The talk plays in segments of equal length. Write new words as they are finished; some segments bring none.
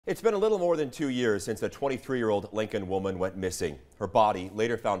It's been a little more than 2 years since a 23-year-old Lincoln woman went missing. Her body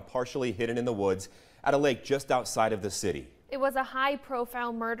later found partially hidden in the woods at a lake just outside of the city. It was a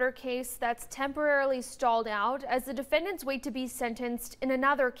high-profile murder case that's temporarily stalled out as the defendants wait to be sentenced in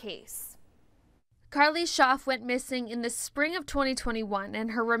another case. Carly Schaaf went missing in the spring of 2021,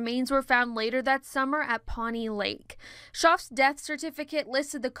 and her remains were found later that summer at Pawnee Lake. Schaaf's death certificate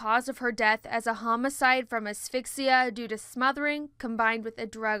listed the cause of her death as a homicide from asphyxia due to smothering combined with a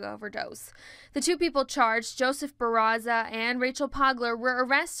drug overdose. The two people charged, Joseph Barraza and Rachel Pogler, were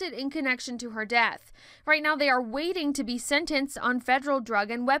arrested in connection to her death. Right now, they are waiting to be sentenced on federal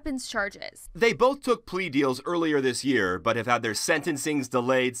drug and weapons charges. They both took plea deals earlier this year, but have had their sentencings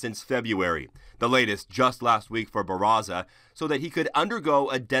delayed since February. The latest just last week for Barraza, so that he could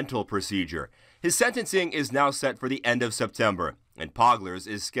undergo a dental procedure. His sentencing is now set for the end of September, and Pogler's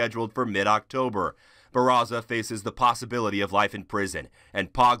is scheduled for mid-October. Barraza faces the possibility of life in prison,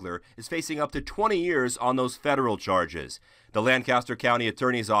 and Pogler is facing up to 20 years on those federal charges. The Lancaster County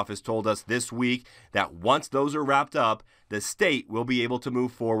Attorney's Office told us this week that once those are wrapped up, the state will be able to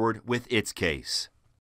move forward with its case.